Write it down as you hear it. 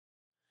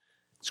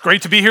It's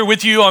great to be here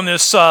with you on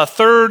this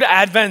third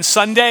Advent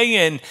Sunday,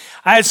 and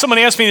I had someone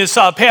ask me this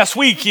past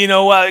week,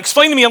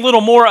 explain to me a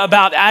little more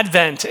about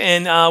Advent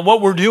and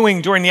what we're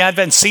doing during the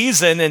Advent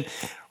season, and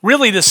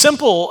really the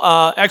simple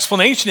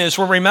explanation is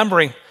we're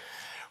remembering.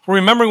 We're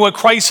remembering what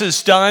Christ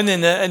has done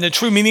and the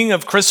true meaning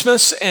of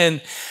Christmas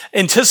and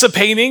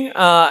anticipating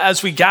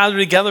as we gather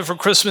together for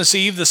Christmas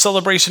Eve, the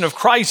celebration of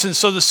Christ. And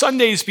so the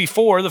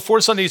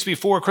four Sundays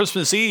before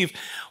Christmas Eve,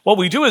 what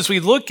we do is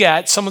we look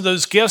at some of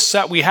those gifts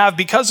that we have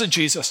because of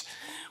Jesus.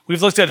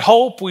 We've looked at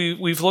hope,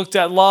 we've looked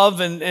at love,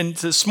 and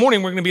this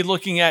morning we're going to be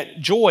looking at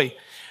joy.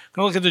 We're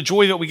going to look at the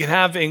joy that we can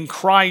have in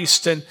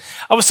Christ. And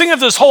I was thinking of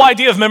this whole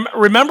idea of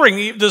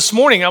remembering this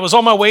morning. I was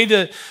on my way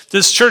to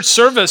this church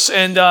service,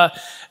 and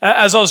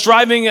as I was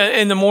driving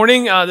in the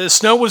morning, the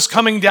snow was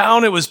coming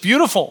down. It was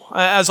beautiful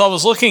as I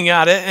was looking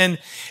at it, and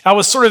I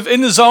was sort of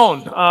in the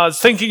zone,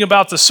 thinking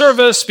about the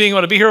service, being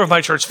able to be here with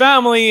my church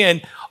family,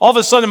 and all of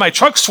a sudden my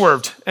truck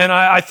swerved, and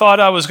I thought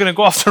I was going to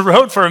go off the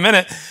road for a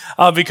minute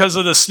because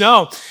of the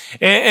snow,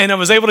 and I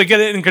was able to get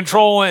it in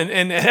control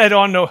and head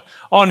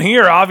on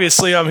here.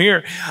 Obviously, I'm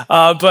here,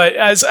 but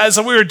as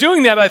we were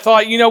doing that, I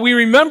thought, we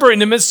remember in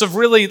the midst of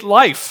really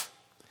life,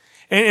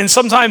 and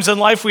sometimes in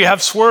life we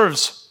have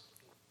swerves.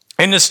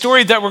 And the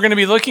story that we're going to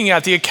be looking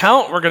at, the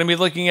account we're going to be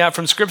looking at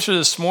from Scripture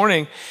this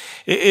morning,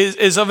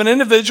 is of an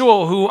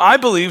individual who I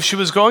believe she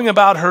was going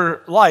about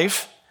her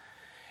life,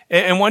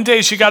 and one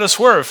day she got a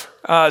swerve.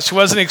 She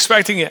wasn't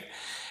expecting it.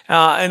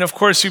 And of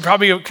course, you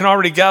probably can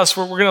already guess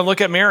we're going to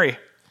look at Mary.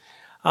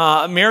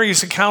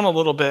 Mary's account a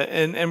little bit,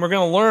 and we're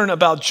going to learn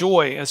about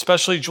joy,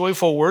 especially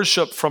joyful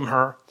worship from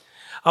her.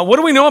 What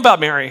do we know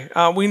about Mary?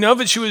 We know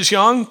that she was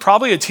young,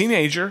 probably a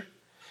teenager.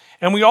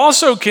 And we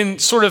also can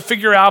sort of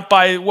figure out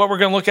by what we're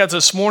going to look at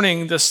this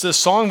morning, this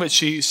song that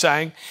she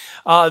sang,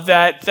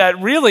 that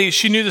really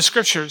she knew the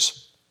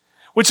Scriptures,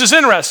 which is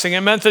interesting.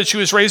 It meant that she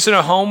was raised in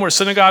a home where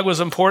synagogue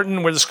was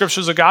important, where the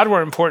Scriptures of God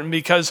were important,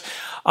 because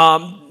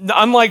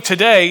unlike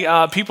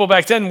today, people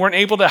back then weren't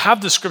able to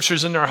have the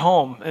Scriptures in their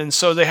home, and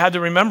so they had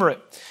to remember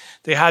it.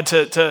 They had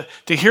to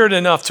hear it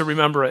enough to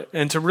remember it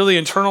and to really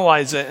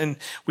internalize it. And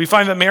we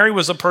find that Mary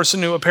was a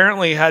person who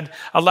apparently had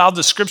allowed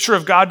the Scripture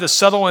of God to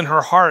settle in her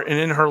heart and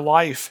in her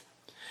life.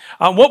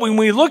 When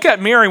we look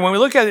at Mary, when we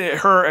look at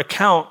her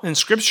account in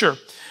Scripture,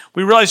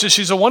 we realize that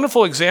she's a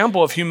wonderful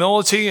example of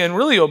humility and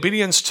really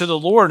obedience to the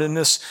Lord in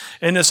this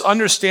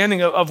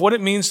understanding of what it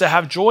means to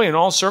have joy in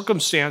all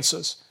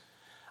circumstances.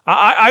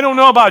 I don't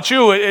know about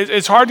you,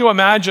 it's hard to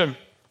imagine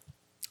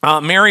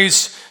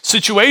Mary's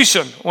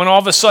situation when all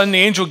of a sudden the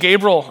angel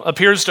Gabriel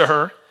appears to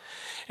her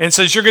and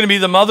says, you're going to be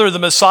the mother of the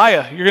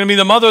Messiah. You're going to be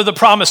the mother of the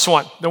promised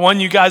one, the one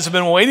you guys have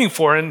been waiting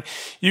for. And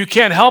you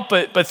can't help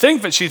but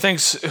think that she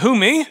thinks, who,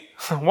 me?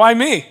 Why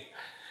me?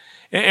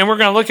 And we're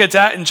going to look at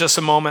that in just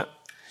a moment.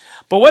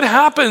 But what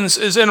happens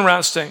is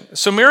interesting.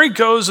 So Mary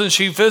goes and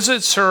she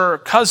visits her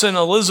cousin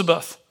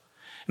Elizabeth.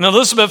 And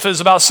Elizabeth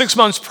is about 6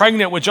 months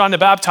pregnant with John the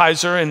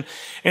Baptizer,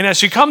 and as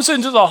she comes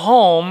into the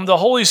home, the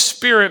Holy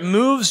Spirit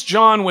moves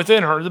John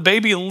within her. The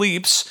baby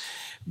leaps,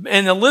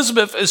 and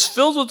Elizabeth is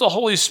filled with the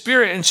Holy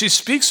Spirit, and she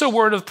speaks a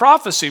word of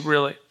prophecy,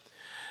 really.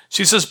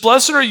 She says,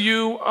 blessed are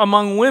you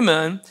among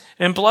women,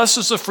 and blessed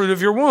is the fruit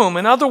of your womb.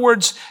 In other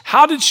words,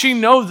 how did she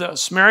know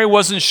this? Mary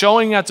wasn't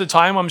showing at the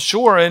time, I'm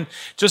sure, and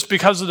just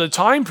because of the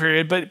time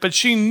period, but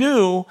she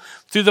knew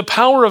through the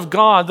power of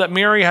God that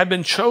Mary had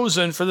been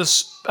chosen for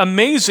this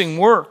amazing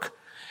work.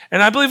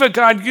 And I believe that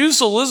God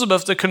used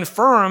Elizabeth to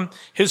confirm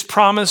his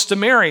promise to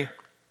Mary.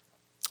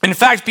 In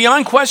fact,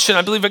 beyond question,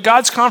 I believe that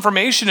God's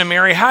confirmation to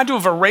Mary had to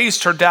have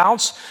erased her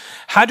doubts,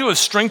 had to have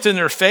strengthened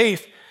her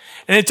faith,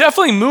 and it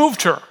definitely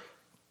moved her.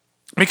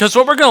 Because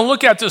what we're going to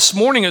look at this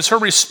morning is her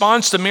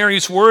response to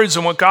Mary's words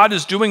and what God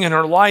is doing in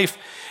her life.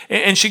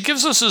 And she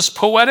gives us this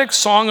poetic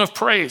song of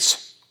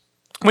praise.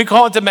 We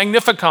call it the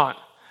Magnificat.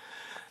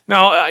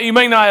 Now, you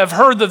may not have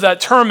heard of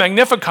that term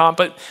Magnificat,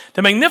 but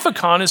the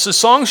Magnificat is the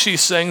song she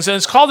sings. And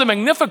it's called the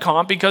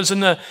Magnificat because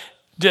in the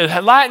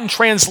Latin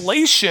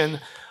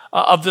translation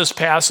of this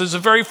passage, the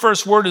very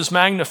first word is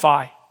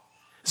magnify.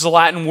 It's a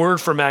Latin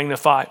word for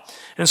magnify.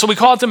 And so we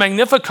call it the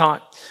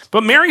Magnificat.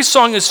 But Mary's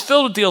song is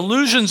filled with the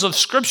allusions of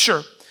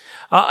Scripture,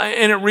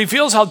 and it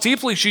reveals how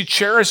deeply she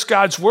cherished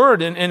God's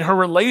word and her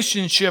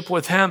relationship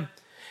with him.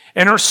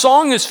 And her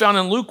song is found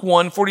in Luke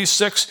 1,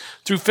 46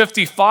 through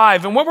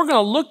 55. And what we're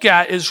going to look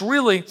at is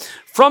really,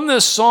 from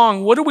this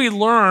song, what do we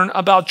learn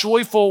about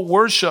joyful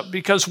worship?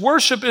 Because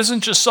worship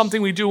isn't just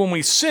something we do when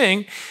we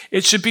sing.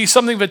 It should be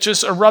something that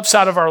just erupts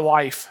out of our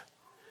life.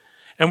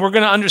 And we're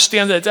going to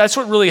understand that that's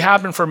what really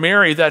happened for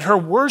Mary, that her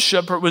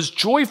worship was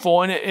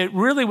joyful, and it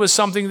really was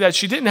something that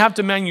she didn't have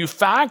to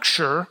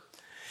manufacture.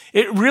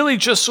 It really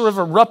just sort of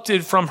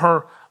erupted from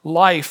her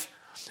life.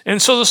 And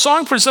so the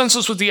song presents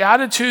us with the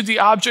attitude, the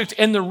object,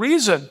 and the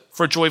reason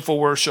for joyful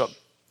worship.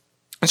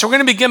 And so we're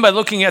going to begin by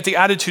looking at the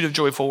attitude of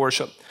joyful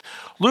worship.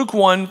 Luke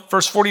 1,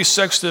 verse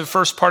 46 to the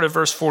first part of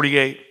verse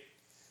 48.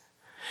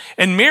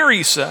 And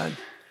Mary said,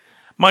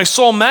 my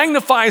soul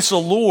magnifies the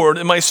Lord,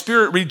 and my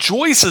spirit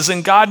rejoices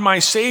in God my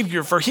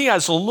Savior, for he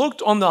has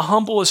looked on the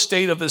humble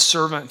estate of his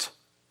servant.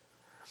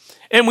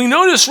 And we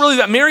notice really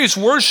that Mary's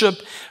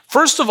worship,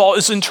 first of all,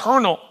 is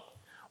internal.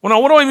 Well, now,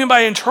 what do I mean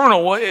by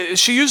internal? Well,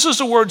 she uses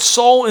the word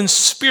soul and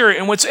spirit.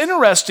 And what's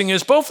interesting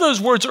is both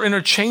those words are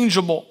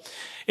interchangeable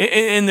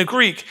in the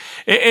Greek.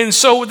 And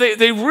so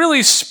they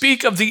really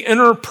speak of the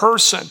inner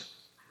person.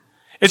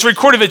 It's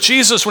recorded that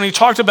Jesus, when he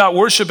talked about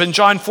worship in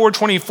John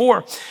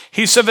 4:24,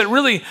 he said that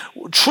really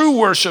true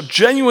worship,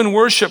 genuine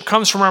worship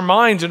comes from our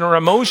mind and our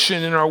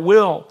emotion and our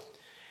will.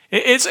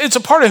 It's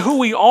a part of who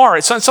we are.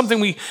 It's not something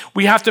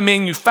we have to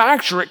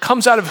manufacture. It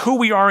comes out of who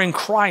we are in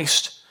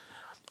Christ.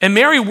 And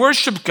Mary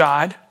worshiped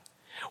God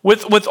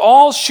with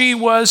all she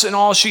was and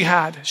all she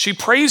had. She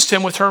praised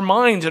him with her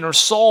mind and her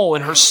soul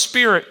and her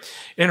spirit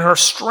and her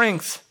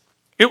strength.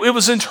 It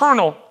was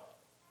internal.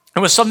 It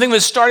was something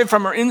that started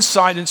from her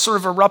inside and sort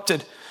of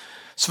erupted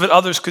so that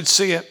others could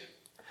see it.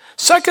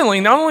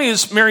 Secondly, not only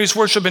is Mary's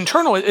worship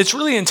internal, it's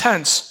really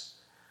intense.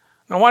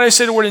 Now, why do I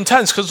say the word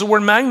intense? Because the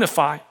word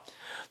magnify.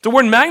 The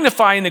word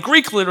magnify in the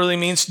Greek literally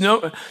means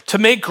to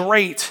make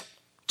great,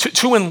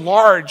 to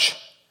enlarge.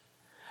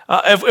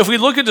 If we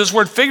look at this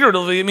word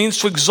figuratively, it means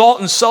to exalt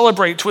and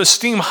celebrate, to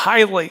esteem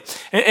highly.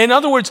 In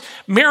other words,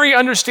 Mary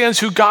understands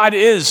who God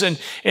is. And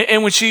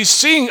when she's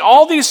seeing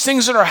all these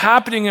things that are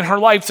happening in her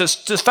life,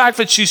 this fact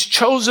that she's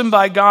chosen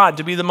by God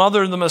to be the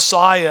mother of the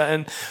Messiah,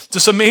 and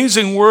this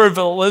amazing word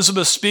that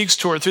Elizabeth speaks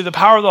to her through the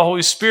power of the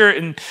Holy Spirit.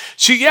 And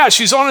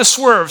she's on a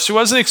swerve. She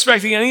wasn't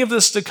expecting any of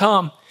this to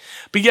come.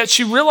 But yet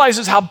she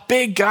realizes how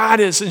big God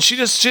is, and she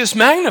just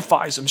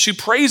magnifies him. She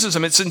praises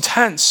him. It's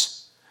intense.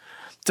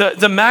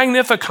 The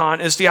Magnificat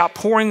is the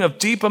outpouring of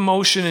deep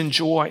emotion and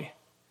joy.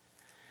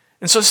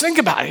 And so think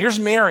about it. Here's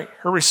Mary,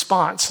 her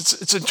response.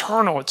 It's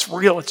internal, it's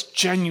real, it's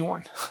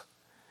genuine.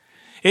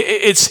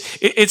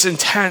 It's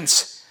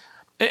intense.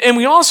 And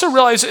we also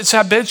realize it's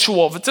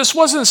habitual, but this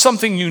wasn't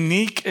something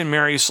unique in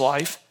Mary's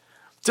life.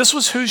 This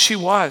was who she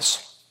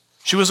was.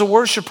 She was a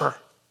worshiper.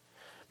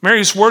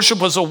 Mary's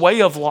worship was a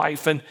way of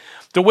life, and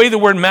the way the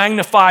word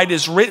magnified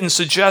is written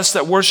suggests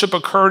that worship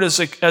occurred as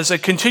a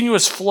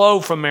continuous flow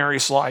from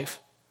Mary's life.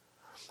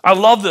 I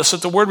love this,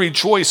 that the word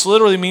rejoice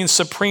literally means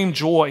supreme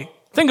joy.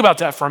 Think about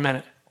that for a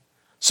minute.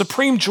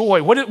 Supreme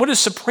joy. What is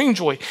supreme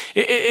joy?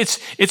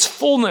 It's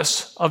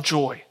fullness of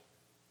joy.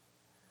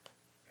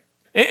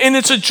 And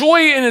it's a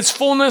joy in its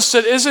fullness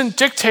that isn't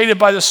dictated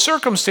by the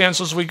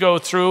circumstances we go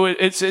through.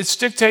 It's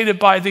dictated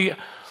by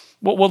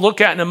what we'll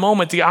look at in a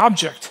moment, the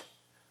object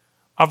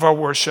of our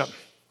worship.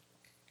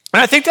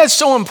 And I think that's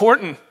so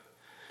important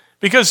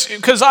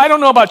because I don't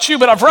know about you,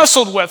 but I've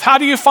wrestled with how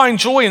do you find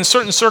joy in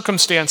certain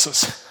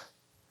circumstances?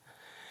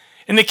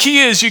 And the key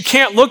is you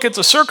can't look at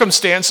the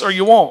circumstance or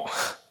you won't.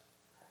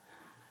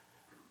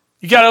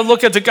 You got to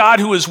look at the God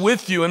who is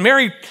with you. And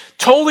Mary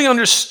totally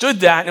understood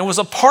that, and it was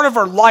a part of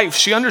her life.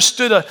 She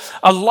understood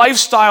a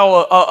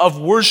lifestyle of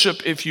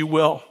worship, if you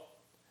will.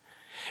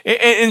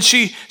 And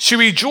she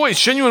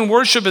rejoiced. Genuine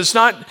worship is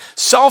not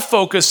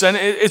self-focused, and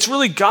it's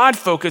really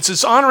God-focused.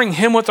 It's honoring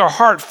him with our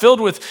heart,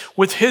 filled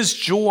with his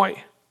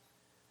joy.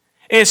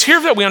 And it's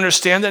here that we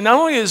understand that not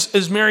only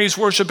is Mary's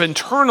worship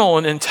internal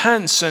and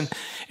intense and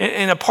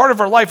a part of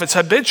her life, it's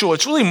habitual,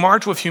 it's really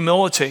marked with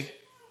humility.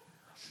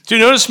 Do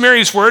you notice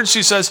Mary's words?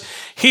 She says,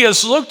 he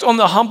has looked on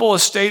the humble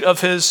estate of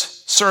his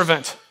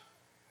servant.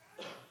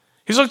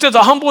 He's looked at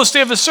the humble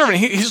estate of his servant.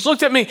 He's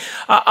looked at me.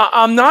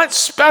 I'm not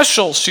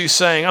special, she's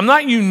saying. I'm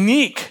not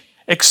unique,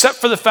 except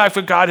for the fact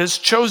that God has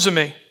chosen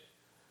me.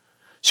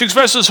 She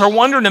expresses her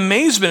wonder and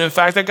amazement, in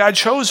fact, that God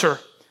chose her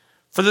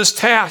for this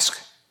task.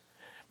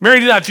 Mary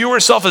did not view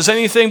herself as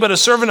anything but a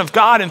servant of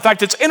God. In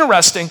fact, it's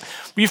interesting.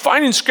 We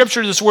find in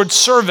Scripture this word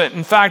servant.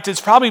 In fact, it's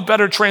probably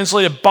better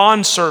translated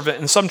bondservant.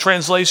 In some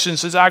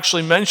translations, it's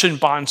actually mentioned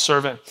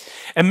bondservant.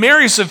 And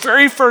Mary's the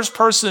very first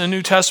person in the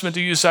New Testament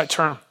to use that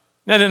term.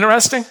 Isn't that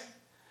interesting?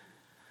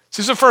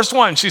 She's the first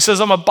one. She says,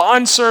 I'm a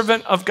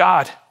bondservant of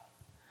God.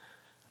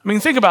 I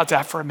mean, think about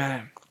that for a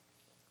minute.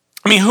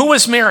 I mean, who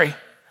was Mary?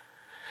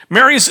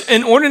 Mary's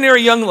an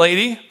ordinary young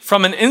lady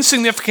from an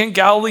insignificant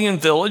Galilean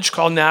village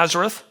called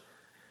Nazareth.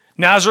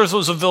 Nazareth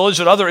was a village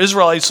that other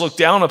Israelites looked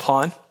down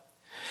upon.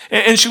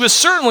 And she was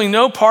certainly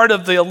no part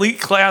of the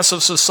elite class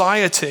of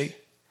society.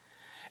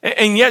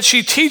 And yet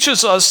she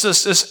teaches us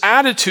this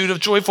attitude of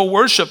joyful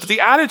worship.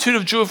 The attitude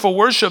of joyful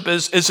worship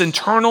is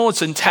internal,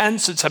 it's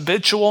intense, it's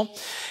habitual.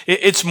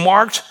 It's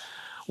marked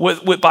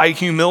by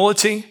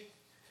humility.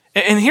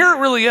 And here it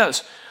really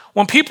is.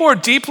 When people are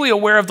deeply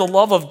aware of the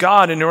love of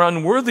God and their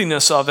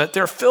unworthiness of it,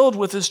 they're filled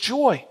with his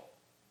joy.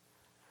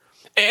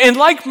 And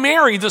like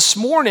Mary this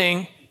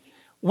morning,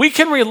 we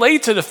can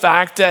relate to the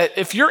fact that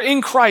if you're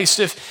in Christ,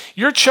 if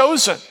you're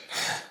chosen,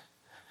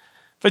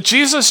 but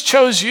Jesus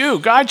chose you,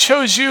 God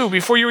chose you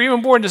before you were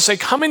even born to say,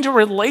 come into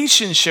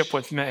relationship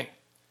with me.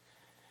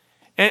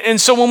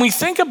 And so when we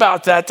think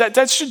about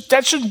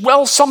that should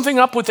well something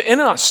up within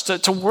us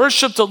to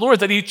worship the Lord,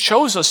 that he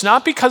chose us,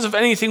 not because of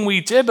anything we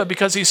did, but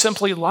because he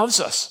simply loves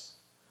us.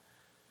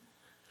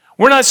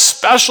 We're not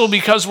special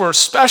because we're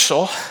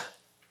special.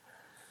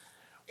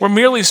 We're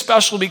merely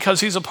special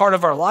because he's a part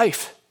of our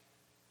life.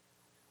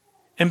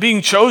 And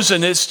being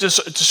chosen it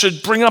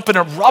should bring up an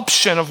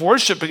eruption of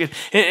worship.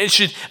 It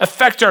should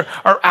affect our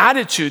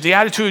attitude, the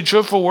attitude of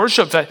joyful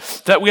worship,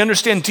 that we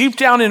understand deep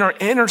down in our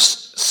inner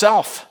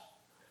self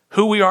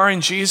who we are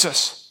in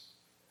Jesus.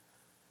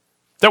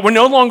 That we're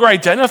no longer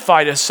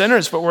identified as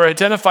sinners, but we're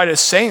identified as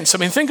saints. I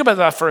mean, think about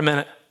that for a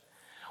minute.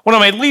 One of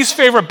my least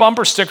favorite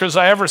bumper stickers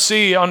I ever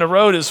see on the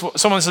road is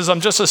someone says,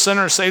 "I'm just a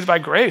sinner saved by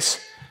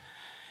grace."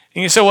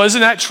 And you say, well,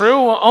 isn't that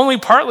true? Well, only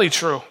partly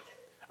true.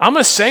 I'm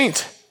a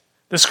saint.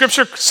 The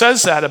scripture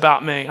says that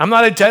about me. I'm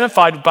not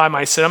identified by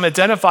my sin. I'm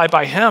identified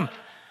by him.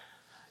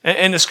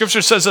 And the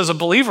scripture says as a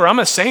believer, I'm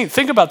a saint.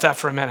 Think about that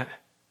for a minute.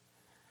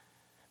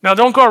 Now,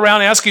 don't go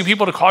around asking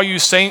people to call you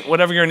saint,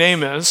 whatever your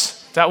name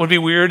is. That would be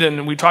weird,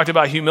 and we talked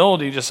about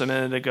humility just a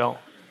minute ago.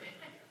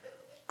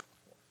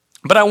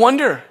 But I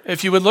wonder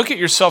if you would look at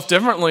yourself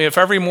differently if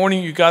every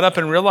morning you got up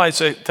and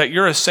realized that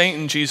you're a saint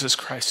in Jesus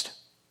Christ.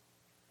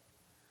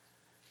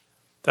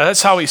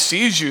 That's how he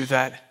sees you,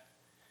 that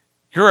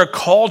you're a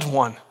called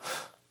one.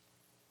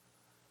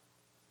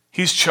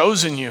 He's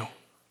chosen you.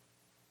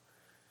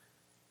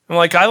 And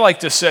like I like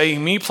to say,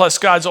 me plus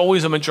God's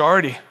always a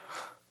majority.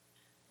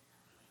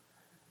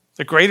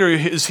 The greater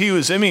is he who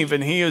is in me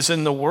than he is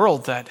in the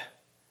world, that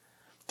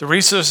the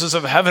resources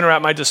of heaven are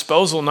at my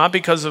disposal, not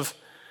because of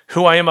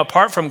who I am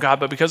apart from God,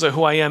 but because of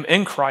who I am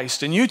in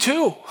Christ. And you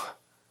too.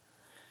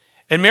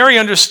 And Mary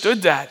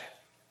understood that.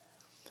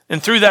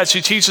 And through that,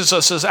 she teaches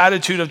us this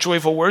attitude of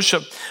joyful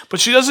worship.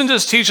 But she doesn't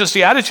just teach us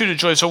the attitude of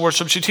joyful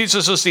worship, she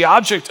teaches us the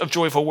object of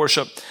joyful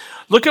worship.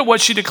 Look at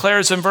what she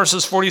declares in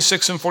verses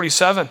 46 and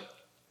 47.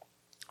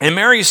 And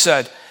Mary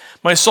said,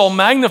 "My soul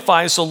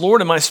magnifies the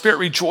Lord, and my spirit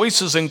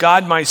rejoices in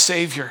God my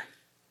Savior."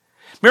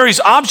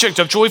 Mary's object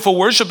of joyful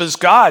worship is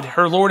God,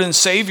 her Lord and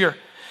Savior.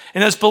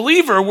 And as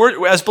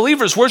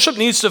believers, worship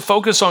needs to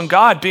focus on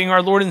God being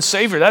our Lord and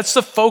Savior. That's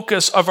the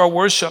focus of our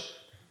worship.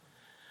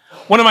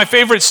 One of my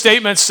favorite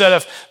statements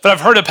that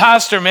I've heard a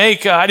pastor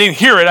make, I didn't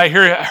hear it, I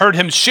heard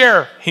him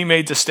share, he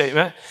made the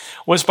statement,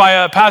 was by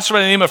a pastor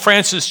by the name of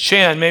Francis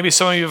Chan. Maybe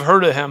some of you have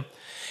heard of him.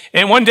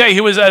 And one day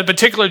he was at a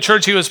particular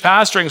church he was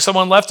pastoring.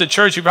 Someone left the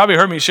church. You probably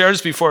heard me share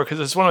this before because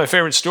it's one of my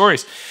favorite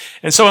stories.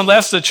 And someone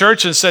left the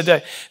church and said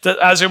that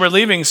as they were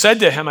leaving, said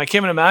to him, I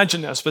can't even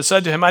imagine this, but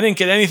said to him, "I didn't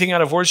get anything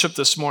out of worship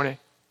this morning."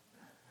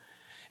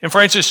 And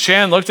Francis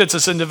Chan looked at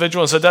this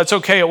individual and said, "That's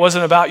okay. It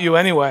wasn't about you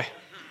anyway."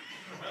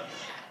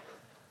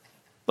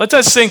 Let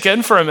that sink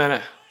in for a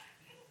minute.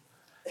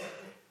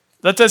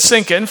 Let that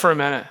sink in for a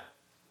minute.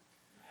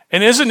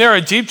 And isn't there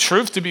a deep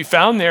truth to be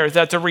found there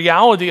that the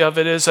reality of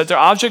it is that the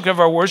object of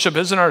our worship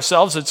isn't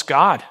ourselves, it's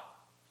God.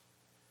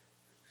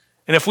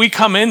 And if we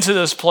come into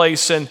this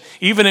place and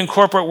even in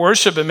corporate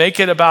worship and make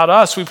it about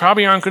us, we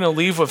probably aren't going to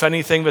leave with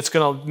anything that's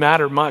going to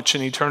matter much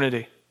in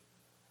eternity.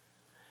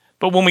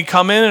 But when we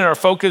come in and our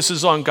focus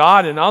is on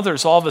God and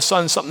others, all of a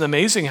sudden something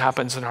amazing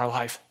happens in our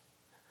life.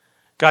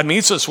 God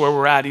meets us where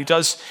we're at.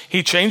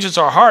 He changes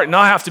our heart. And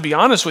I have to be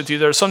honest with you,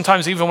 there's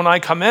sometimes even when I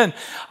come in,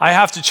 I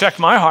have to check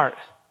my heart.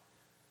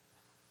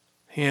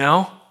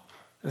 And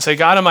say,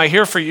 God, am I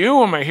here for you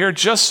or am I here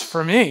just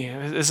for me?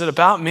 Is it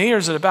about me or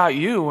is it about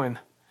you? And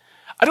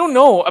I don't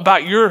know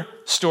about your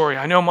story.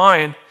 I know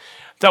mine,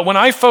 that when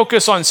I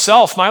focus on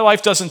self, my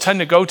life doesn't tend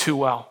to go too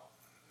well.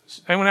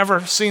 Anyone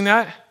ever seen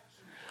that?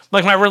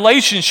 Like my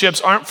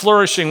relationships aren't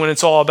flourishing when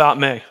it's all about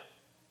me.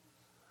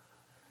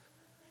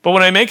 But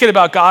when I make it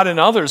about God and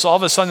others, all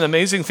of a sudden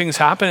amazing things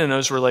happen in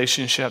those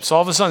relationships.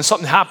 All of a sudden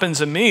something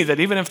happens in me that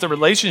even if the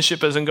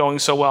relationship isn't going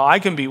so well, I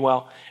can be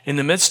well in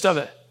the midst of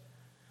it.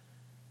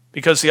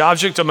 Because the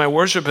object of my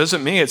worship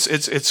isn't me,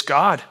 it's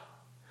God.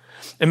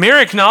 And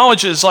Mary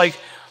acknowledges, like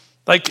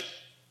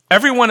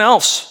everyone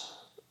else,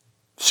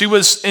 she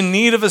was in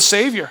need of a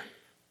Savior.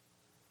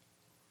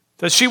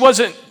 That she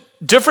wasn't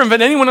different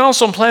than anyone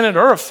else on planet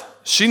Earth.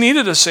 She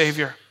needed a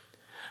Savior.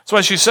 That's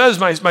why she says,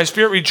 my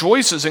spirit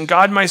rejoices in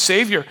God my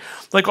Savior.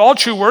 Like all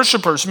true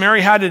worshipers,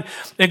 Mary had an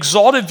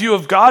exalted view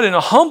of God and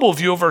a humble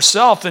view of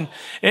herself.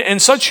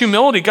 And such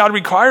humility God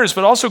requires,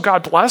 but also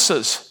God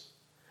blesses.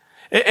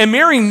 And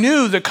Mary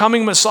knew the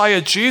coming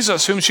Messiah,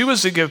 Jesus, whom she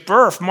was to give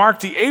birth,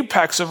 marked the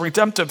apex of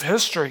redemptive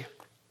history.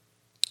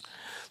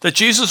 That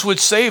Jesus would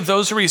save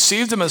those who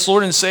received him as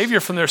Lord and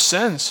Savior from their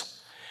sins.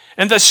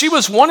 And that she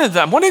was one of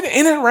them. What an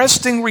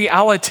interesting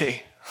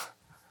reality.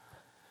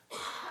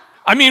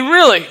 I mean,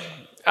 really,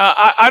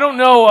 I don't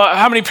know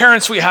how many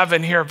parents we have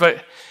in here,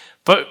 but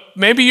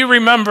maybe you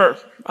remember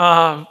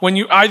when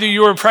either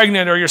you were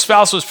pregnant or your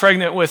spouse was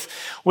pregnant with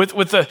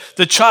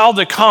the child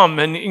to come,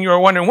 and you were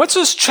wondering, what's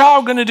this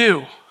child going to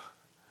do?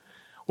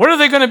 What are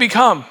they going to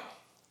become?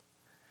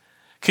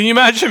 Can you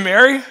imagine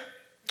Mary?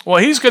 Well,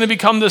 he's going to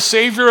become the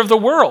Savior of the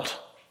world.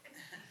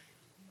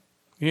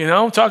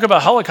 Talk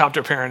about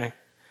helicopter parenting.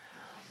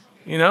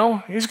 He's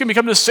going to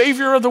become the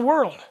Savior of the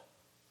world.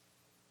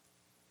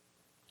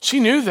 She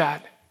knew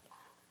that.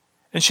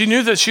 And she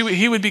knew that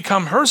he would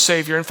become her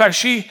Savior. In fact,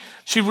 she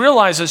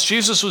realizes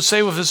Jesus would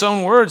say with his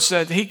own words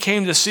that he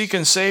came to seek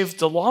and save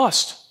the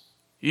lost.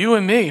 You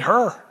and me,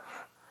 her.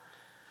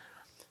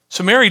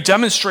 So Mary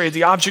demonstrated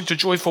the object of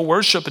joyful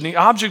worship, and the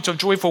object of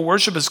joyful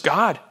worship is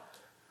God,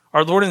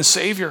 our Lord and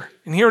Savior.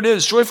 And here it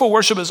is, joyful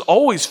worship is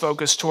always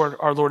focused toward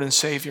our Lord and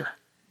Savior.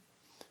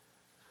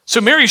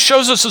 So Mary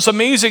shows us this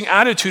amazing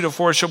attitude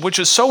of worship, which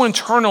is so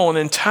internal and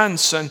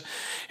intense, and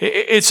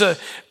it's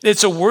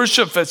a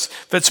worship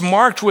that's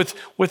marked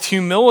with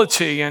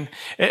humility. And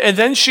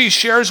then she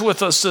shares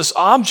with us this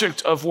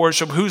object of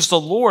worship, who's the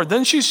Lord.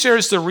 Then she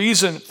shares the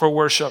reason for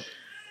worship.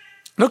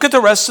 Look at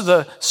the rest of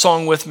the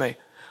song with me.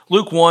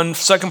 Luke 1,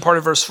 second part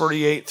of verse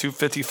 48 through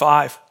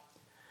 55.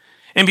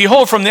 And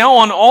behold, from now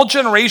on, all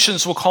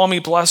generations will call me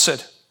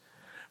blessed.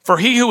 For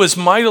he who is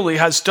mightily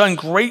has done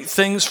great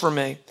things for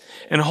me,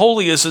 and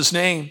holy is his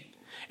name.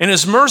 And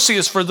his mercy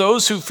is for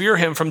those who fear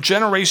him from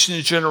generation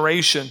to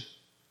generation.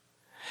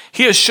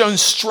 He has shown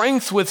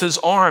strength with his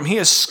arm. He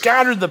has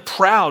scattered the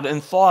proud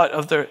in thoughts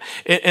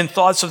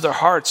of their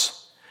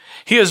hearts.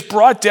 He has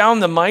brought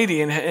down the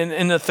mighty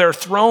in their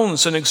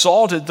thrones and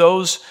exalted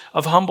those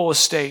of humble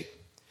estate.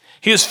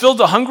 He has filled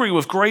the hungry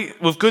with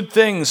good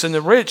things, and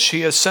the rich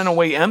he has sent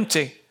away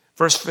empty.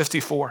 Verse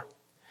 54.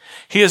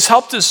 He has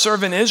helped his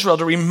servant Israel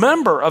to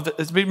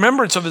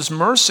remembrance of his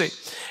mercy,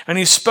 and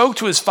he spoke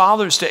to his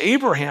fathers, to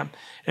Abraham,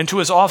 and to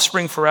his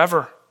offspring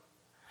forever.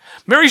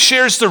 Mary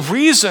shares the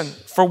reason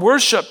for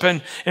worship,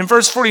 and in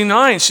verse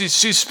 49, she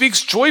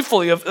speaks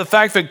joyfully of the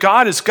fact that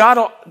God is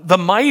God the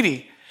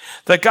mighty,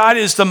 that God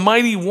is the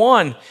mighty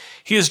one.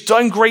 He has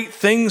done great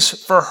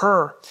things for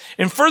her.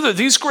 And further,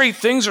 these great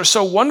things are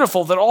so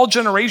wonderful that all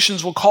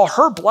generations will call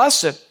her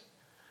blessed.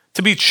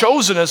 To be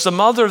chosen as the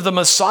mother of the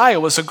Messiah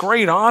was a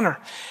great honor.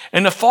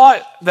 And the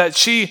thought that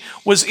she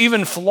was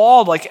even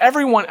flawed like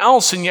everyone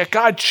else, and yet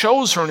God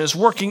chose her and is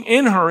working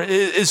in her,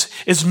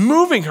 is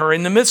moving her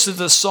in the midst of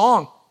this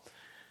song.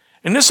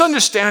 And this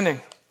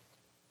understanding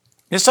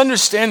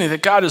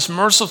that God is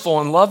merciful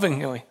and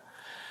lovingly,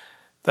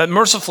 that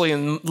mercifully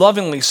and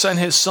lovingly sent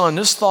his son,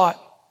 this thought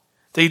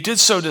that he did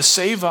so to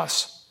save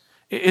us,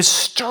 is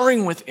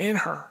stirring within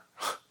her.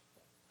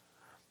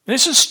 And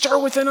this is stir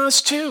within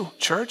us too,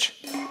 church.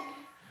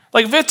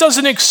 Like if it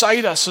doesn't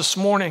excite us this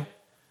morning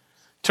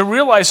to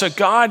realize that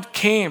God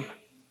came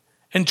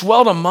and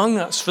dwelt among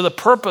us for the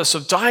purpose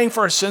of dying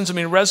for our sins and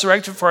being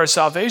resurrected for our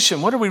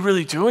salvation, what are we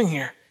really doing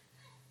here?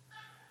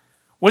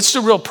 What's the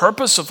real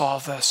purpose of all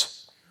of this?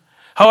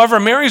 However,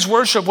 Mary's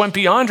worship went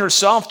beyond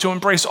herself to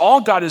embrace all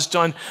God has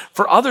done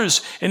for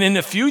others and in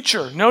the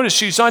future. Notice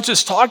she's not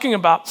just talking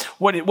about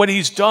what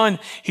he's done.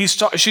 She's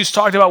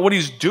talking about what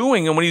he's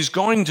doing and what he's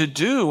going to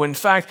do. In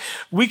fact,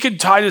 we could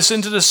tie this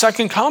into the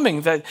second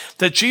coming, that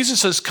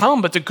Jesus has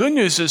come. But the good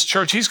news is,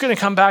 church, he's going to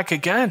come back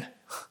again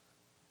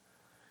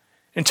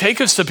and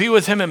take us to be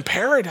with him in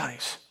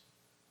paradise.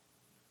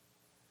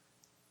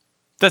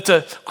 That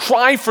the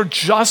cry for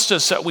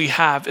justice that we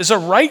have is a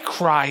right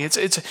cry.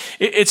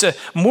 It's a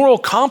moral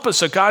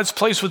compass that God's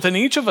placed within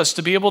each of us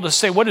to be able to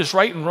say what is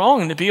right and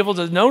wrong, and to be able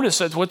to notice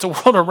that what the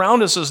world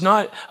around us is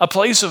not a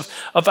place of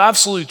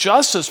absolute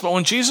justice, but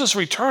when Jesus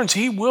returns,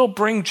 he will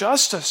bring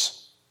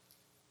justice.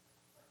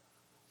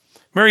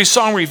 Mary's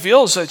song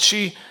reveals that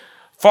she,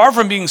 far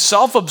from being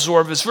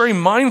self-absorbed, is very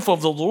mindful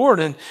of the Lord,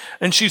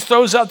 and she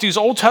throws out these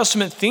Old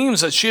Testament themes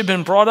that she had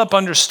been brought up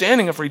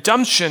understanding of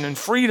redemption and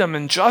freedom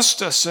and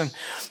justice, and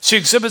she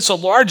exhibits a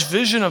large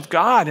vision of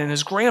God and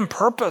his grand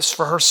purpose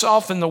for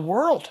herself and the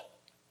world.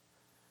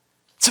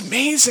 It's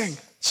amazing.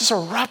 It's just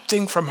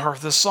erupting from her,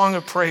 this song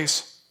of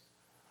praise.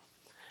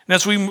 And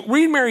as we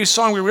read Mary's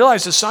song, we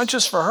realize it's not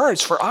just for her,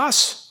 it's for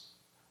us.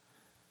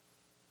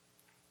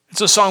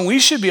 It's a song we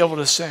should be able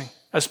to sing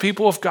as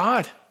people of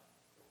God.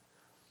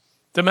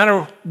 No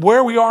matter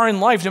where we are in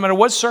life, no matter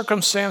what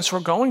circumstance we're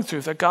going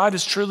through, that God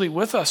is truly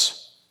with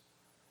us.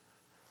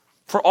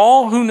 For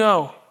all who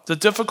know the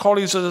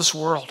difficulties of this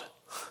world,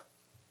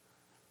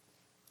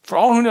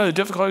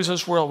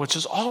 which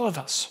is all of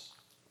us,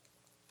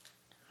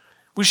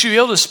 we should be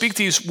able to speak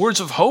these words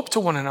of hope to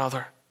one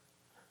another,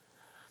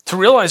 to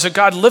realize that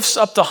God lifts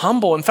up the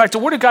humble. In fact, the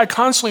Word of God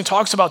constantly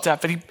talks about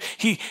that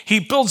he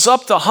builds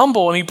up the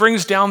humble and he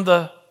brings down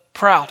the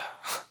proud.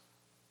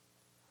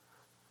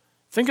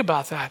 Think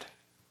about that.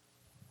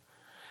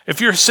 If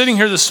you're sitting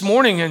here this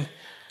morning and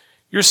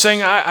you're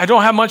saying, I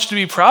don't have much to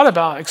be proud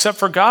about except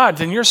for God,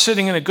 then you're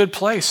sitting in a good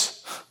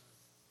place.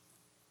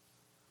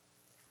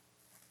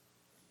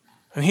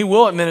 And he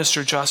will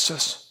administer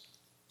justice.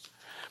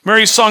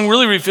 Mary's song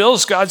really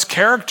reveals God's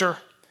character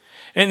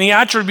and the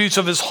attributes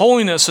of his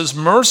holiness, his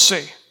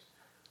mercy.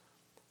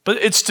 But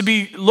it's to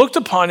be looked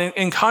upon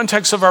in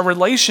context of our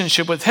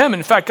relationship with him.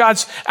 In fact,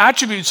 God's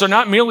attributes are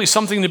not merely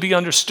something to be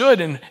understood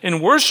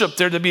in worship.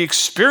 They're to be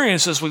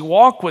experienced as we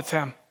walk with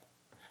him.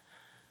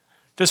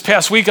 This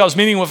past week, I was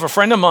meeting with a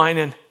friend of mine,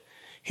 and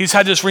he's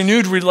had this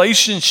renewed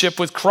relationship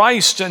with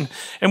Christ. And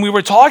we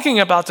were talking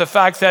about the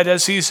fact that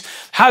as he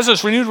has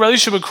this renewed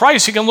relationship with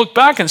Christ, he can look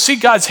back and see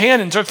God's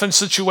hand in different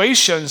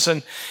situations.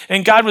 And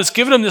God was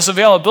giving him this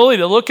availability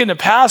to look in the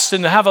past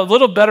and to have a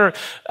little better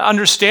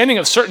understanding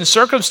of certain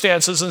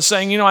circumstances and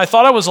saying, I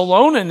thought I was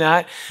alone in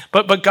that,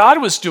 but God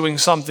was doing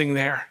something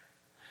there.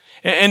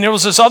 And there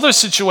was this other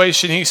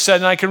situation, he said,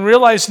 and I can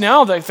realize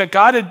now that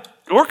God had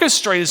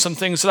orchestrated some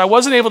things that I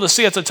wasn't able to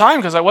see at the time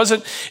because I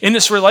wasn't in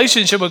this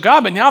relationship with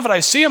God. But now that I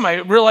see him, I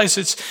realize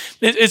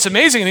it's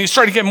amazing. And he's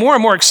starting to get more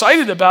and more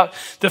excited about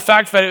the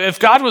fact that if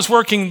God was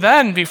working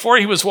then, before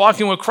he was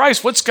walking with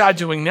Christ, what's God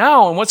doing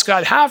now? And what's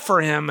God have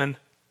for him? And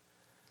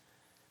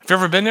have you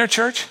ever been there,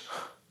 church?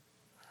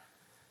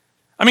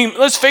 I mean,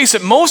 let's face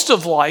it, most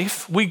of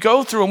life we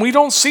go through and we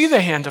don't see the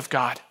hand of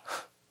God.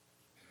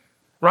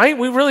 Right?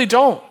 We really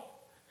don't.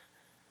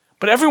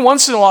 But every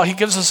once in a while, he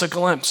gives us a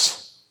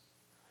glimpse.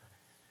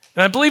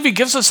 And I believe he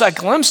gives us that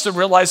glimpse to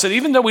realize that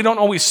even though we don't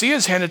always see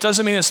his hand, it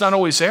doesn't mean it's not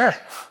always there.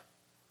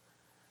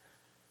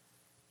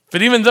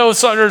 But even though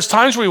there's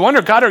times where we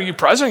wonder, God, are you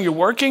present? Are you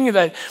working?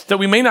 That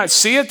we may not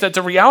see it, that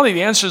the reality,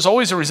 the answer is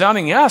always a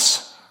resounding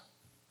yes.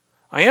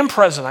 I am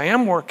present. I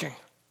am working.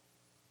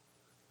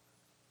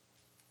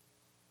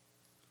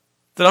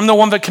 That I'm the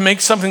one that can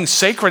make something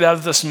sacred out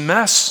of this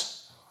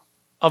mess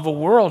of a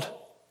world.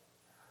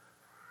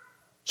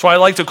 That's why I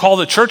like to call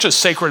the church a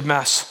sacred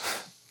mess.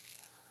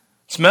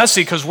 It's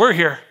messy because we're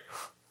here.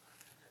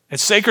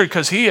 It's sacred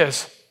because he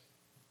is.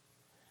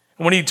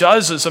 And what he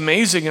does is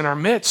amazing in our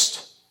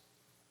midst.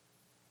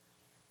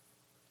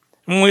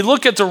 When we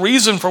look at the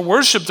reason for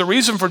worship, the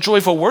reason for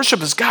joyful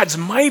worship is God's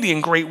mighty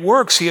and great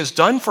works he has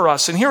done for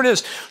us. And here it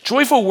is.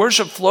 Joyful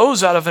worship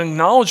flows out of an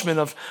acknowledgement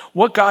of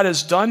what God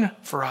has done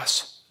for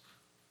us.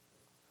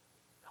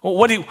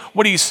 What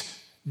he's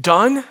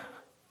done,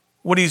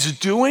 what he's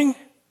doing,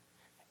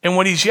 and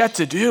what he's yet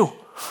to do.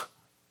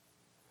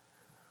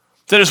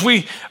 That as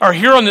we are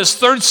here on this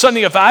third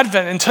Sunday of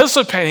Advent,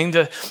 anticipating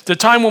the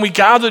time when we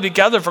gather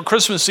together for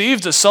Christmas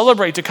Eve to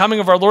celebrate the coming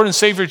of our Lord and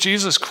Savior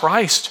Jesus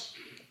Christ,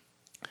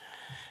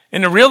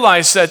 and to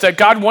realize that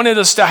God wanted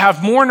us to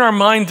have more in our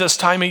mind this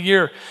time of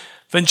year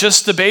than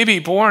just the baby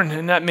born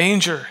in that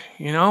manger,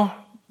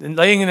 and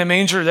laying in a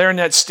manger there in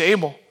that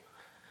stable.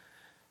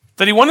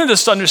 That he wanted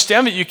us to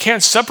understand that you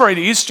can't separate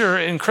Easter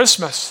and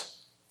Christmas.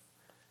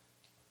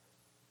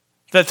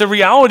 That the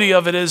reality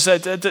of it is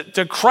that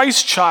the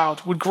Christ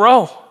child would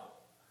grow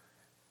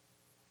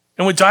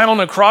and would die on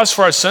the cross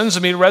for our sins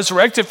and be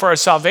resurrected for our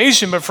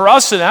salvation. But for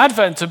us in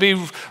Advent to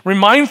be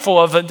mindful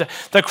of it,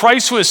 that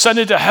Christ who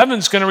ascended to heaven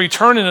is going to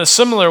return in a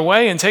similar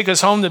way and take us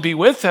home to be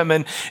with him.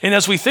 And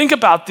as we think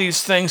about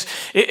these things,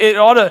 it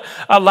ought to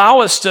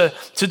allow us to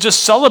just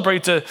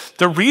celebrate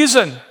the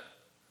reason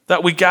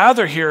that we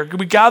gather here.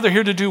 We gather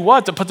here to do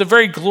what? To put the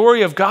very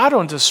glory of God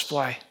on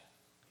display.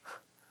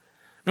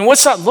 I mean,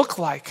 what's that look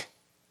like?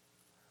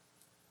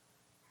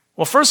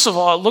 Well, first of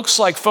all, it looks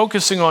like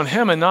focusing on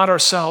him and not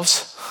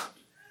ourselves.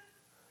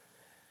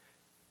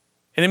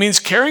 And it means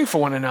caring for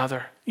one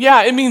another.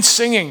 Yeah, it means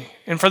singing.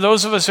 And for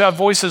those of us who have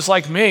voices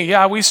like me,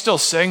 yeah, we still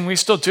sing. We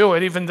still do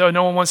it, even though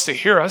no one wants to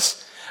hear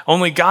us.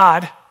 Only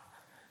God.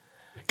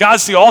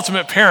 God's the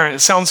ultimate parent. It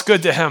sounds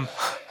good to him.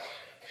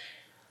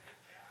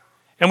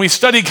 And we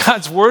study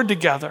God's word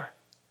together.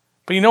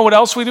 But you know what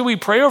else we do? We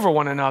pray over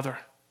one another.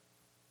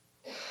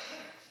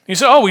 You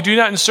say, we do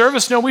that in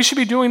service? No, we should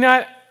be doing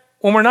that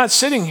when we're not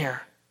sitting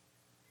here.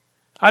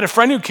 I had a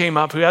friend who came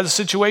up who had a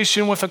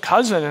situation with a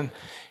cousin, and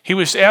he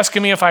was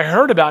asking me if I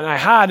heard about it, and I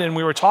had, and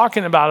we were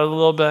talking about it a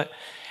little bit.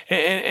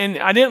 And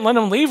I didn't let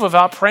him leave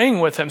without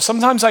praying with him.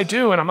 Sometimes I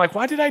do, and I'm like,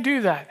 why did I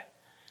do that?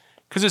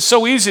 Because it's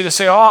so easy to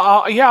say,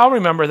 I'll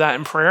remember that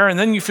in prayer, and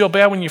then you feel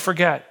bad when you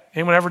forget.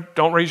 Anyone ever?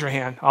 Don't raise your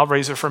hand. I'll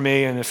raise it for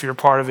me, and if you're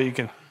part of it, you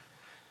can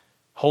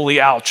holy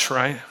ouch,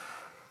 right?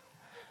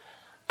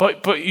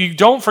 But you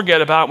don't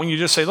forget about it when you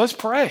just say, let's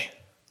pray.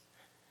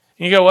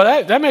 And you go,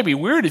 well, that may be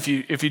weird if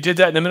you did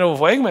that in the middle of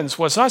Wegmans.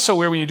 Well, it's not so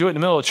weird when you do it in the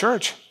middle of a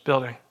church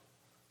building.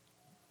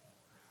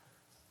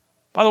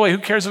 By the way, who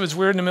cares if it's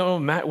weird in the middle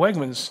of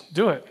Wegmans?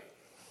 Do it.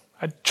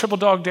 I triple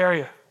dog dare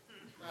you.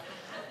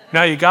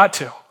 Now you got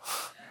to.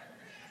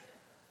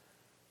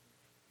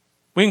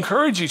 We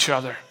encourage each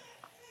other.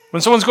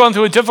 When someone's going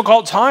through a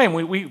difficult time,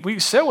 we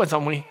sit with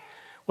them.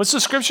 What's the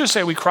scripture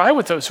say? We cry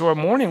with those who are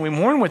mourning. We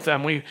mourn with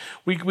them. We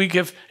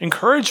give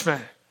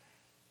encouragement.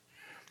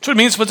 That's what it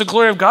means to put the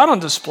glory of God on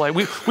display.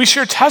 We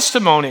share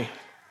testimony.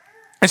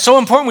 It's so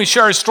important we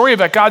share our story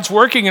about God's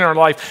working in our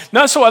life,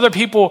 not so other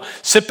people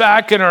sit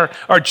back and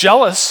are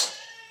jealous,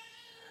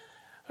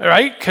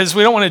 right? Because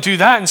we don't want to do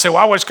that and say, well,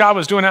 I wish God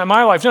was doing that in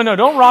my life. No,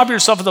 don't rob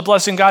yourself of the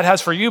blessing God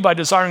has for you by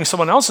desiring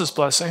someone else's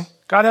blessing.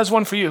 God has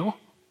one for you.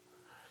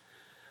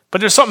 But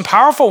there's something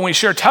powerful when we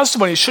share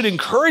testimony. It should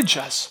encourage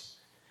us.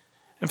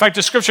 In fact,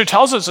 the scripture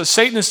tells us that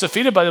Satan is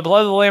defeated by the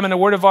blood of the Lamb and the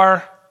word of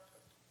our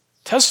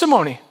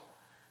testimony.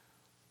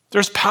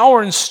 There's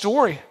power in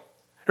story.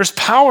 There's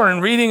power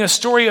in reading a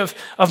story of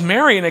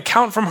Mary, an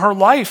account from her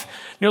life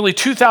nearly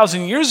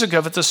 2,000 years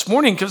ago, that this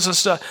morning gives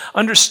us an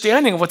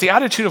understanding of what the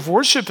attitude of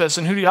worship is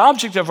and who the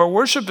object of our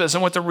worship is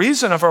and what the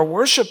reason of our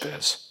worship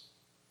is.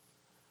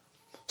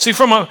 See,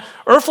 from an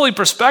earthly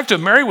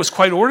perspective, Mary was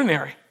quite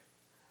ordinary.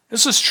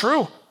 This is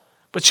true.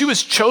 But she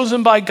was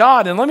chosen by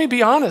God. And let me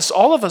be honest,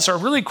 all of us are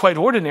really quite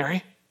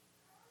ordinary.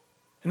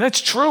 And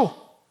that's true.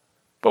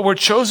 But we're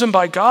chosen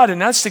by God,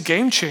 and that's the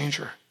game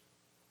changer.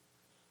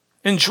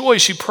 In joy,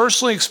 she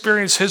personally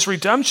experienced his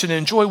redemption.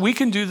 In joy, we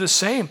can do the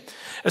same.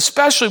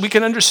 Especially, we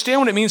can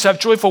understand what it means to have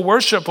joyful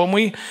worship when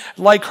we,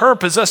 like her,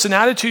 possess an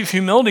attitude of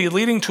humility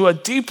leading to a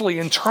deeply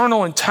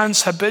internal,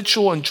 intense,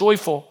 habitual, and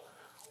joyful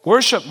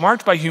worship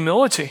marked by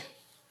humility.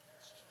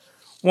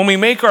 When we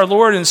make our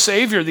Lord and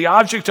Savior the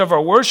object of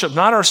our worship,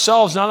 not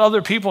ourselves, not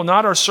other people,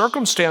 not our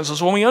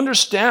circumstances, when we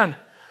understand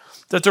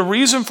that the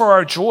reason for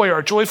our joy,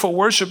 our joyful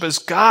worship, is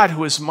God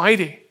who is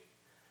mighty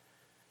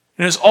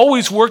and is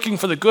always working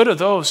for the good of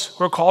those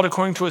who are called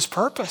according to his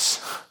purpose.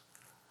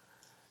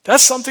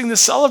 That's something to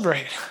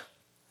celebrate.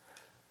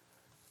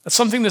 That's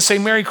something to say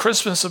Merry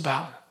Christmas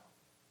about.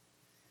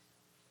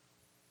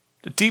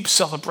 The deep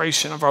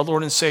celebration of our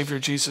Lord and Savior,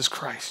 Jesus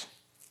Christ.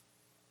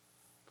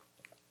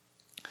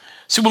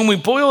 See, when we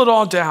boil it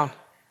all down,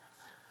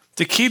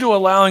 the key to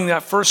allowing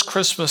that first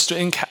Christmas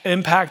to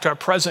impact our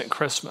present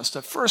Christmas,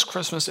 the first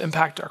Christmas to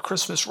impact our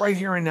Christmas right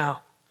here and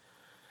now,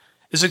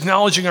 is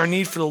acknowledging our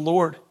need for the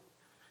Lord,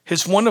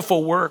 his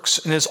wonderful works,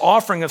 and his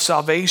offering of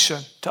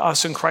salvation to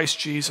us in Christ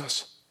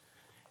Jesus.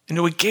 And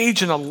to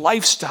engage in a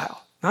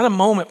lifestyle, not a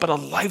moment, but a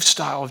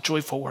lifestyle of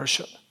joyful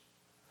worship.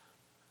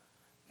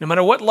 No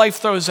matter what life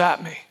throws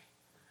at me,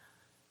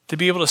 to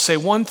be able to say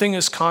one thing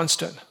is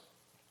constant,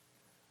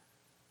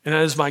 and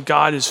that is my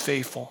God is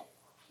faithful.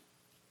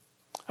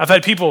 I've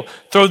had people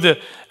throw the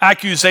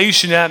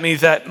accusation at me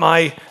that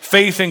my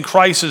faith in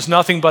Christ is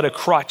nothing but a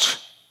crutch.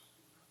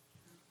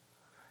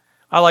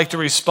 I like to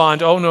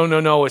respond, oh,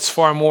 no, it's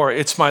far more.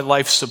 It's my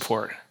life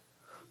support.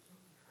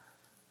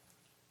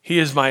 He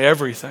is my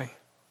everything.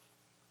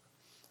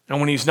 And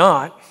when he's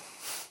not,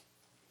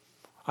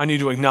 I need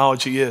to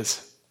acknowledge he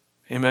is.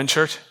 Amen,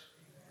 church?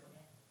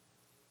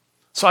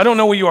 So I don't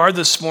know where you are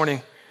this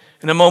morning.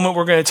 In a moment,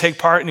 we're going to take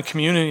part in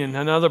communion,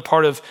 another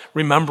part of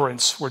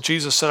remembrance, where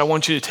Jesus said, I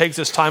want you to take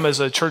this time as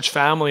a church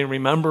family and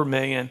remember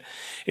me. And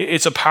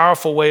it's a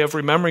powerful way of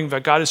remembering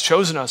that God has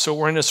chosen us. So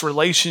we're in this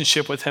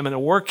relationship with him and the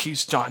work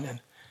he's done. And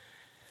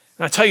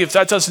I tell you, if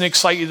that doesn't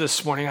excite you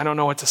this morning, I don't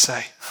know what to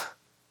say.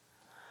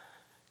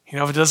 You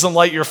know, if it doesn't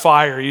light your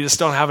fire, you just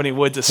don't have any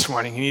wood this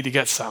morning. You need to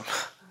get some.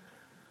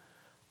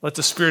 Let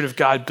the Spirit of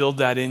God build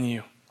that in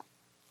you.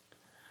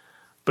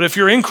 But if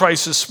you're in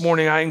Christ this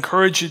morning, I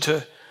encourage you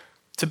to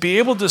be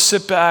able to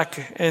sit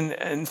back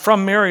and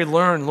from Mary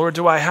learn, Lord,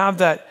 do I have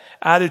that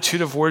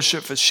attitude of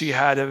worship that she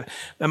had?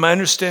 Am I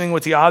understanding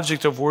what the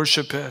object of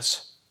worship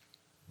is?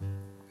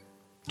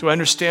 Do I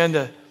understand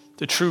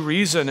the true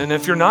reason? And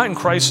if you're not in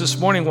Christ this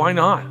morning, why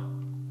not?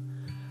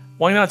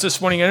 Why not this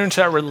morning enter into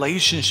that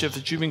relationship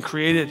that you've been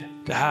created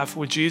to have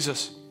with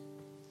Jesus?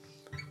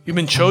 You've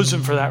been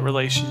chosen for that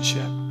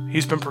relationship.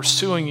 He's been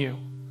pursuing you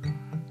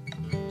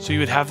so you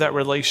would have that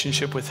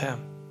relationship with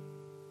him.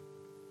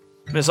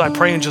 And as I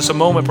pray in just a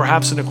moment,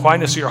 perhaps in the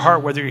quietness of your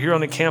heart, whether you're here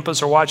on the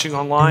campus or watching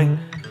online,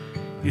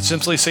 you'd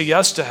simply say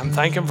yes to him.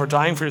 Thank him for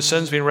dying for your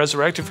sins, being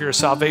resurrected for your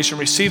salvation.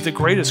 Receive the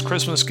greatest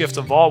Christmas gift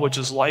of all, which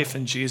is life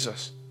in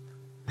Jesus.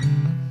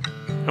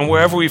 And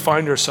wherever we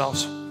find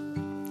ourselves,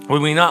 we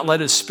may not let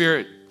his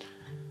Spirit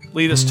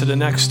lead us to the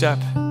next step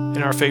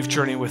in our faith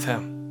journey with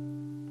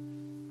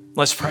him.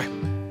 Let's pray.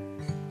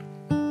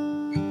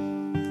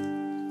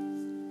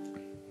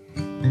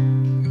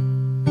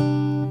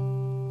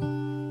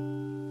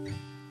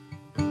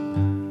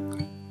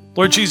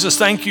 Lord Jesus,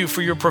 thank you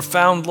for your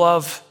profound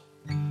love.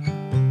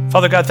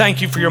 Father God,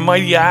 thank you for your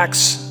mighty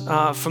acts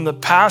from the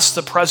past,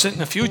 the present,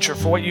 and the future,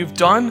 for what you've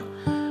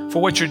done,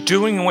 for what you're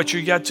doing, and what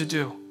you're yet to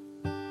do.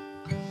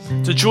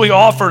 The joy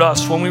offered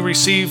us when we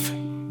receive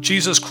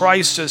Jesus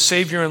Christ as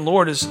Savior and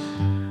Lord is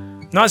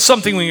not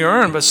something we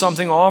earn, but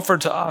something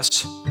offered to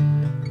us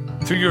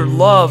through your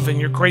love and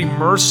your great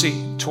mercy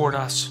toward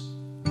us.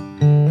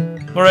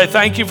 Lord, I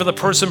thank you for the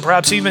person,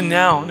 perhaps even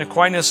now, in the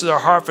quietness of their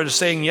heart, for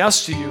saying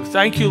yes to you.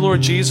 Thank you,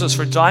 Lord Jesus,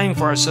 for dying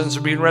for our sins,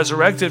 for being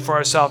resurrected for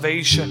our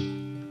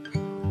salvation,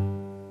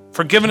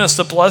 for giving us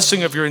the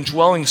blessing of your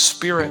indwelling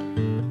Spirit,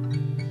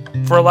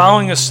 for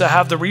allowing us to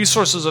have the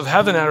resources of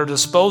heaven at our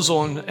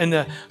disposal and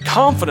the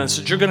confidence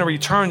that you're going to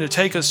return to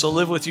take us to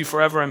live with you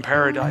forever in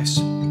paradise.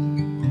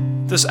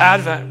 This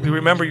Advent, we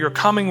remember you're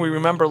coming. We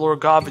remember, Lord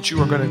God, that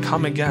you are going to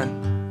come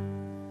again.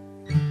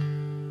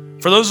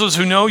 For those of us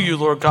who know you,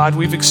 Lord God,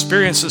 we've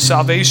experienced the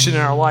salvation in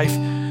our life.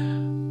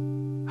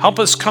 Help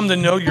us come to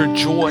know your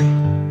joy,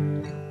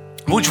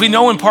 which we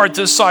know in part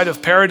this side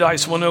of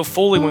paradise. We'll know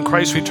fully when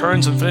Christ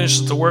returns and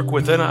finishes the work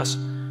within us.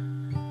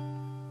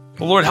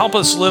 But Lord, help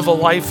us live a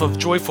life of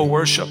joyful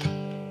worship.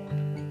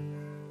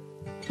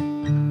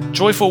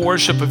 Joyful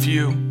worship of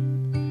you.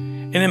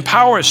 And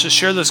empower us to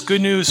share this good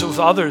news with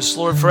others,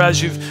 Lord, for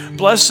as you've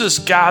blessed this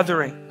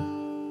gathering,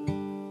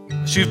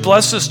 as you've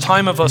blessed this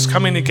time of us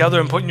coming together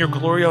and putting your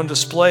glory on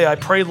display, I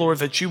pray, Lord,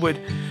 that you would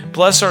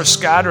bless our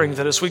scattering,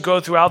 that as we go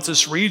throughout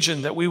this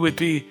region, that we would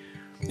be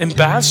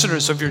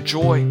ambassadors of your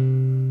joy.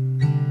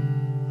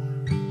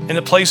 In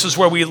the places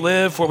where we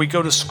live, where we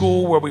go to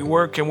school, where we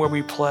work, and where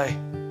we play.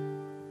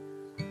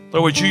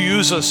 Lord, would you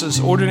use us as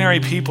ordinary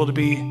people to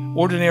be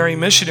ordinary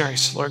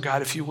missionaries, Lord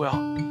God, if you will,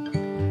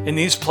 in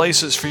these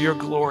places for your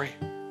glory.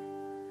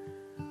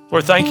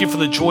 Lord, thank you for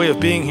the joy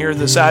of being here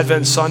this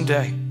Advent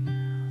Sunday.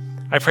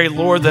 I pray,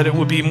 Lord, that it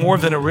would be more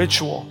than a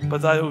ritual,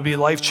 but that it would be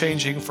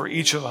life-changing for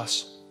each of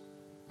us.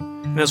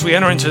 And as we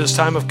enter into this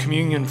time of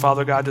communion,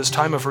 Father God, this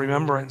time of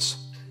remembrance,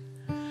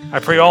 I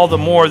pray all the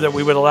more that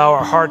we would allow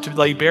our heart to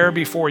lay bare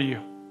before you,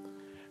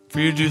 for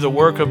you to do the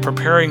work of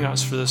preparing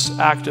us for this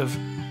act of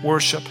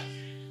worship.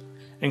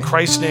 In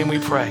Christ's name we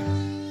pray.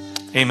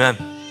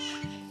 Amen.